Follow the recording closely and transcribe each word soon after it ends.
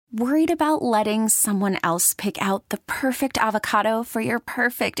Worried about letting someone else pick out the perfect avocado for your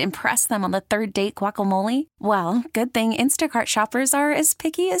perfect impress them on the third date guacamole? Well, good thing Instacart shoppers are as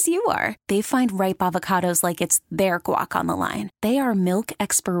picky as you are. They find ripe avocados like it's their guac on the line. They are milk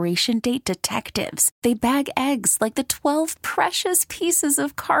expiration date detectives. They bag eggs like the 12 precious pieces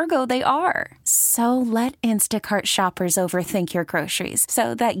of cargo they are. So let Instacart shoppers overthink your groceries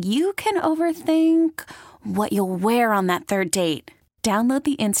so that you can overthink what you'll wear on that third date. Download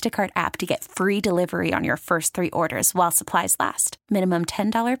the Instacart app to get free delivery on your first 3 orders while supplies last. Minimum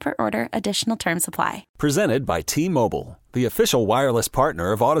 $10 per order. Additional terms apply. Presented by T-Mobile, the official wireless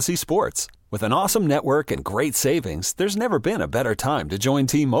partner of Odyssey Sports. With an awesome network and great savings, there's never been a better time to join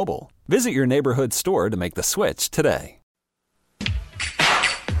T-Mobile. Visit your neighborhood store to make the switch today.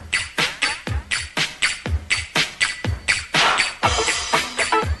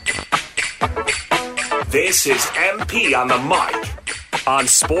 This is MP on the mic on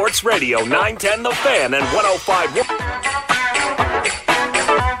Sports Radio 910 The Fan and 105.1.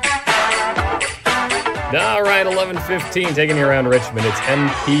 All right, 11:15, taking you around Richmond. It's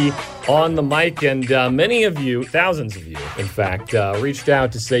MP on the mic, and many of you, thousands of you, in fact, reached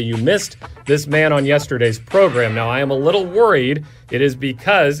out to say you missed this man on yesterday's program. Now, I am a little worried. It is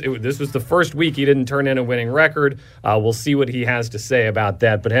because this was the first week he didn't turn in a winning record. We'll see what he has to say about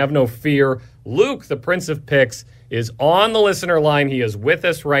that, but have no fear. Luke, the Prince of Picks, is on the listener line. He is with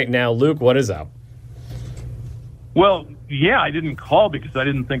us right now. Luke, what is up? Well, yeah, I didn't call because I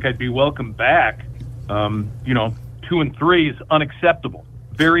didn't think I'd be welcome back. 2-3 is unacceptable.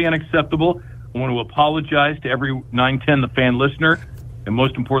 Very unacceptable. I want to apologize to every 910 The Fan listener. And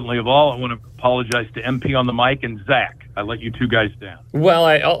most importantly of all, I want to apologize to MP on the mic and Zach. I let you two guys down. Well,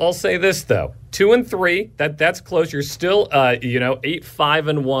 I'll say this, though. 2-3, that's close. You're still,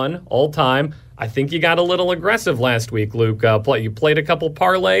 8-5-1 all time. I think you got a little aggressive last week, Luke. You played a couple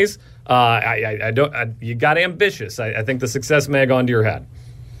parlays. You got ambitious. I think the success may have gone to your head.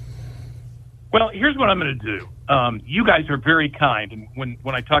 Well, here's what I'm going to do. You guys are very kind, and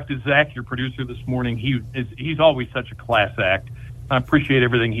when I talked to Zach, your producer, this morning, he's always such a class act. I appreciate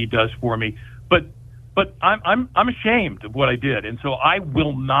everything he does for me, but I'm ashamed of what I did, and so I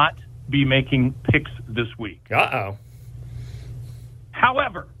will not be making picks this week. Uh-oh.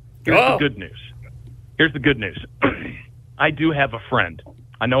 However, here's the good news. Here's the good news. I do have a friend.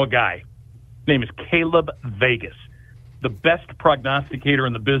 I know a guy. His name is Caleb Vegas, the best prognosticator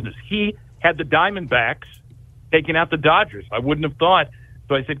in the business. He had the Diamondbacks taking out the Dodgers. I wouldn't have thought.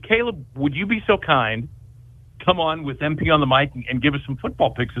 So I said, Caleb, would you be so kind, come on with MP on the mic and give us some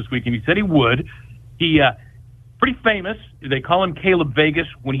football picks this week? And he said he would. He pretty famous. They call him Caleb Vegas.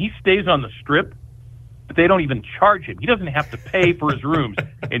 When he stays on the Strip, they don't even charge him. He doesn't have to pay for his rooms.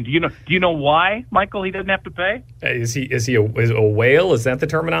 And do you know why, Michael, he doesn't have to pay? Is he a whale? Is that the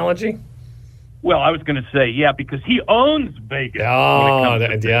terminology? Well, I was going to say, yeah, because he owns Vegas. Oh,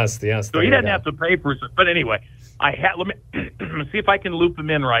 yes. So he doesn't have to pay for it. But anyway, let me see if I can loop him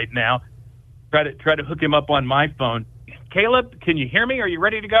in right now. Try to hook him up on my phone. Caleb, can you hear me? Are you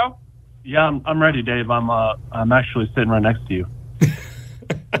ready to go? Yeah, I'm ready, Dave. I'm actually sitting right next to you.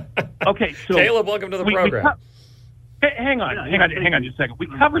 Okay, so Caleb, welcome to the program. Hang on just a second. We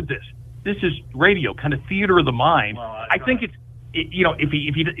covered this. This is radio, kind of theater of the mind. Well, I think if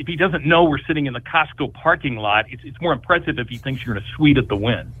he doesn't know we're sitting in the Costco parking lot, it's more impressive if he thinks you're in a suite at the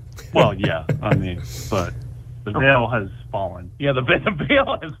Wynn. Well, yeah, I mean, but the veil has fallen. Yeah, the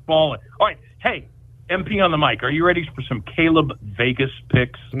veil has fallen. All right, hey, MP on the mic. Are you ready for some Caleb Vegas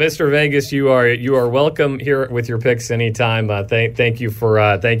picks? Mr. Vegas, you are welcome here with your picks anytime. Thank you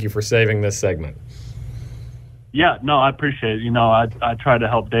for saving this segment. Yeah, no, I appreciate it. I try to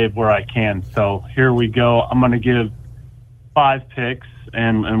help Dave where I can. So here we go. I'm going to give 5 picks,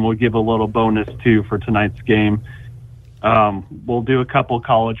 and we'll give a little bonus too for tonight's game. We'll do a couple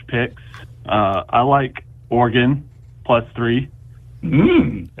college picks. I like Oregon +3.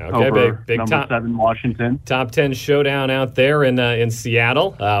 Okay, big number top 7 Washington. Top 10 showdown out there in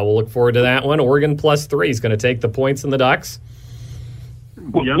Seattle. We'll look forward to that one. Oregon +3 is going to take the points in the Ducks.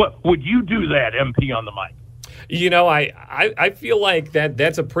 What would you do that, MP on the mic? I feel like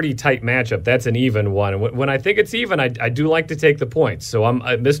that's a pretty tight matchup. That's an even one. When I think it's even, I do like to take the points. So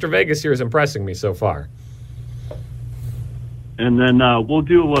Mr. Vegas here is impressing me so far. And then we'll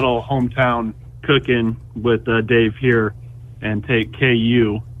do a little hometown cooking with Dave here and take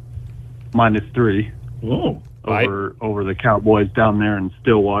KU -3 over the Cowboys down there in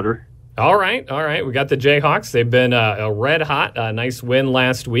Stillwater. All right. We got the Jayhawks. They've been red hot. Nice win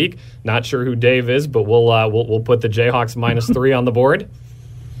last week. Not sure who Dave is, but we'll put the Jayhawks -3 on the board.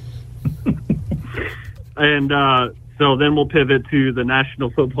 And So then we'll pivot to the National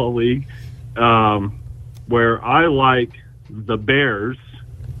Football League, where I like the Bears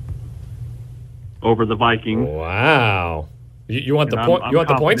over the Vikings. Wow. You want And the point? I'm You want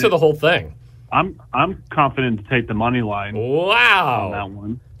the points or the whole thing? I'm confident to take the money line Wow. on that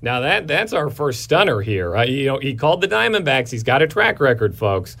one. Now that's our first stunner here. He called the Diamondbacks. He's got a track record,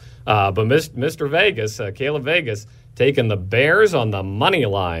 folks. But Mr. Vegas, Caleb Vegas, taking the Bears on the money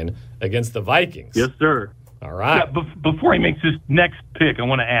line against the Vikings. Yes, sir. All right. Yeah, before he makes his next pick, I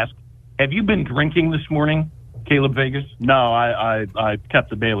want to ask, have you been drinking this morning, Caleb Vegas? No, I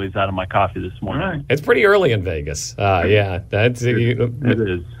kept the Baileys out of my coffee this morning. All right. It's pretty early in Vegas. Yeah, that's It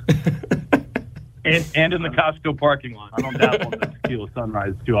is. And in the Costco parking lot. I don't dabble in the tequila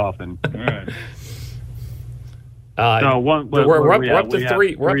sunrise too often. All right. We're up to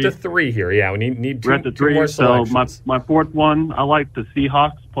three. We're up to three here. Yeah, we need We're at the two three. more So selections. my fourth one, I like the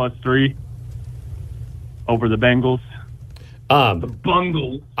Seahawks +3 over the Bengals.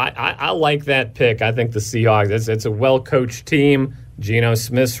 Bungle. I like that pick. I think the Seahawks. It's a well-coached team. Geno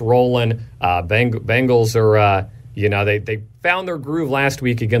Smith's rolling. Bengals are. They found their groove last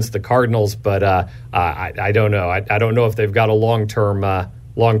week against the Cardinals, but I don't know. I don't know if they've got a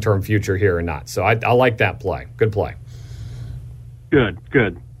long-term future here or not. So I like that play. Good play.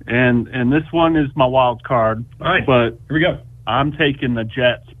 Good. And this one is my wild card. All right. But Here we go. I'm taking the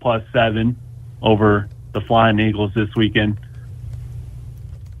Jets +7 over the Flying Eagles this weekend.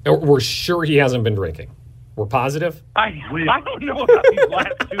 We're sure he hasn't been drinking. We're positive? I don't know about these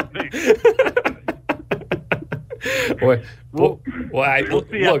last two picks. We'll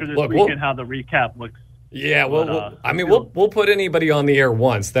see after this weekend how the recap looks. Yeah, we'll put anybody on the air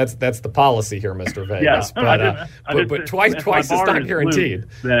once. That's the policy here, Mr. Vegas. Yeah, but twice is not guaranteed. Luke,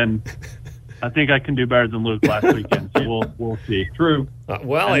 then I think I can do better than Luke last weekend. So we'll see. True.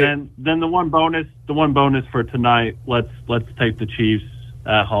 Then the one bonus for tonight. Let's take the Chiefs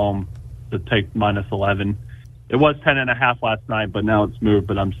at home to take -11. It was 10.5 last night, but now it's moved.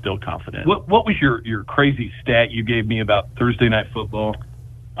 But I'm still confident. What was your crazy stat you gave me about Thursday Night Football?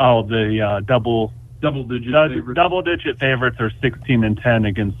 Oh, the Double-digit favorites are 16-10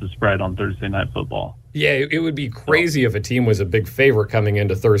 against the spread on Thursday Night Football. Yeah, it would be crazy if a team was a big favorite coming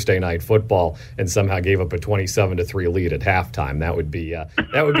into Thursday Night Football and somehow gave up a 27-3 lead at halftime. That would be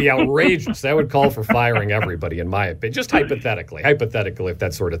outrageous. That would call for firing everybody, in my opinion. Just hypothetically, if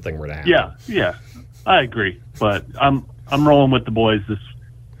that sort of thing were to happen. Yeah, I agree. But I'm rolling with the boys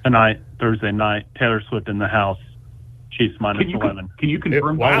tonight, Thursday night. Taylor Swift in the house. Chiefs -11. Can you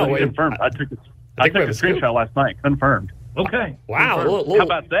confirm? Confirmed. I took a screenshot last night. Confirmed. Okay. Wow. How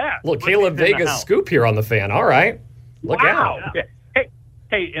about that? Little Caleb Vegas scoop here on the Fan. All right. Look out. Yeah.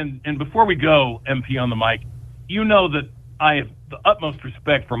 Hey, and before we go, MP on the mic, you know that I have the utmost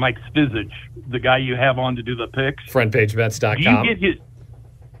respect for Mike Spizich, the guy you have on to do the picks. FrontPageBets.com.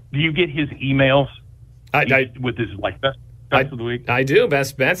 Do you get his emails with his best of the week? I do.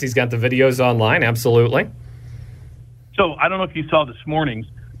 Best bets. He's got the videos online. Absolutely. So I don't know if you saw this morning's,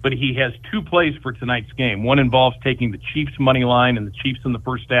 but he has two plays for tonight's game. One involves taking the Chiefs money line and the Chiefs in the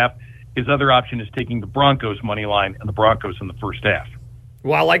first half. His other option is taking the Broncos money line and the Broncos in the first half.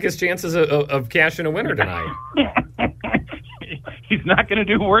 Well, I like his chances of cashing a winner tonight. He's not going to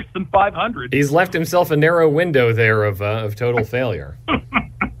do worse than 500. He's left himself a narrow window there of total failure.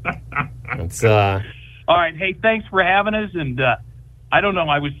 It's all right. Hey, thanks for having us. And I don't know.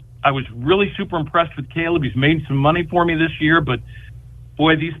 I was really super impressed with Caleb. He's made some money for me this year, but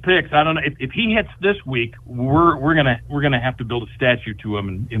boy, these picks, I don't know. If he hits this week, we're gonna have to build a statue to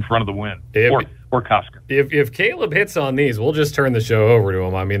him in front of the Wynn or Costco. If Caleb hits on these, we'll just turn the show over to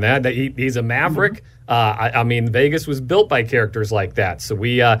him. I mean, he's a maverick. I mean, Vegas was built by characters like that. So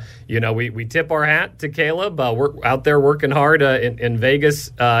we tip our hat to Caleb. We're out there working hard in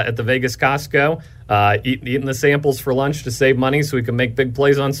Vegas at the Vegas Costco, eating the samples for lunch to save money so we can make big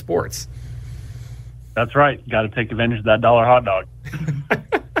plays on sports. That's right. Got to take advantage of that $1 hot dog.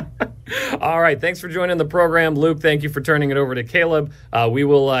 All right. Thanks for joining the program, Luke. Thank you for turning it over to Caleb. We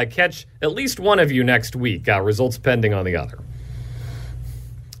will catch at least one of you next week. Results pending on the other.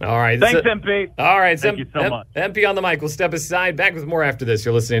 All right. Thanks, MP. All right. Thank you so much. MP on the mic. We'll step aside. Back with more after this.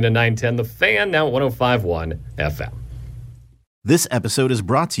 You're listening to 910 The Fan, now at 105.1 FM. This episode is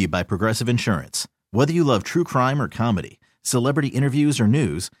brought to you by Progressive Insurance. Whether you love true crime or comedy, celebrity interviews or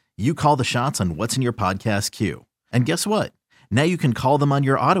news, you call the shots on what's in your podcast queue. And guess what? Now you can call them on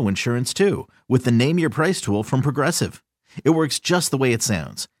your auto insurance too with the Name Your Price tool from Progressive. It works just the way it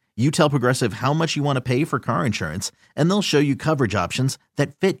sounds. You tell Progressive how much you want to pay for car insurance, and they'll show you coverage options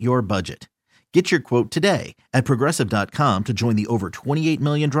that fit your budget. Get your quote today at Progressive.com to join the over 28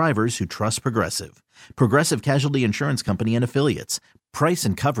 million drivers who trust Progressive. Progressive Casualty Insurance Company and Affiliates. Price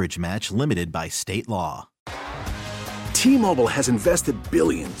and coverage match limited by state law. T-Mobile has invested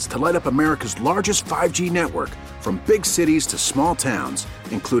billions to light up America's largest 5G network, from big cities to small towns,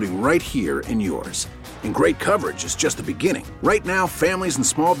 including right here in yours. And great coverage is just the beginning. Right now, families and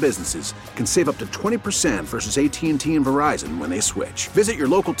small businesses can save up to 20% versus AT&T and Verizon when they switch. Visit your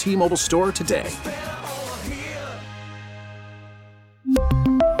local T-Mobile store today.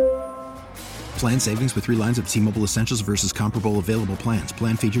 Plan savings with 3 lines of T-Mobile Essentials versus comparable available plans.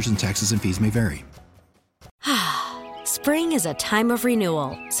 Plan features and taxes and fees may vary. Spring is a time of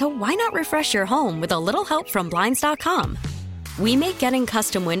renewal, so why not refresh your home with a little help from Blinds.com? We make getting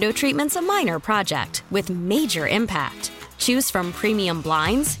custom window treatments a minor project with major impact. Choose from premium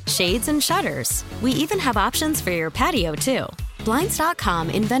blinds, shades, and shutters. We even have options for your patio, too. Blinds.com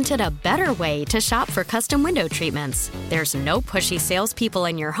invented a better way to shop for custom window treatments. There's no pushy salespeople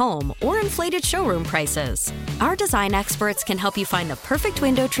in your home or inflated showroom prices. Our design experts can help you find the perfect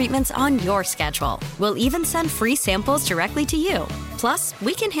window treatments on your schedule. We'll even send free samples directly to you. Plus,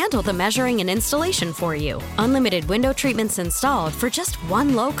 we can handle the measuring and installation for you. Unlimited window treatments installed for just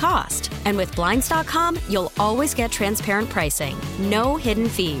one low cost. And with Blinds.com, you'll always get transparent pricing. No hidden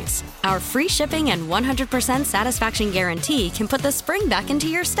fees. Our free shipping and 100% satisfaction guarantee can put the spring back into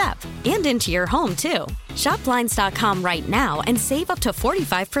your step and into your home, too. Shop Blinds.com right now and save up to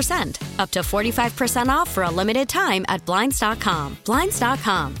 45%. Up to 45% off for a limited time at Blinds.com.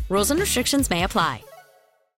 Blinds.com. Rules and restrictions may apply.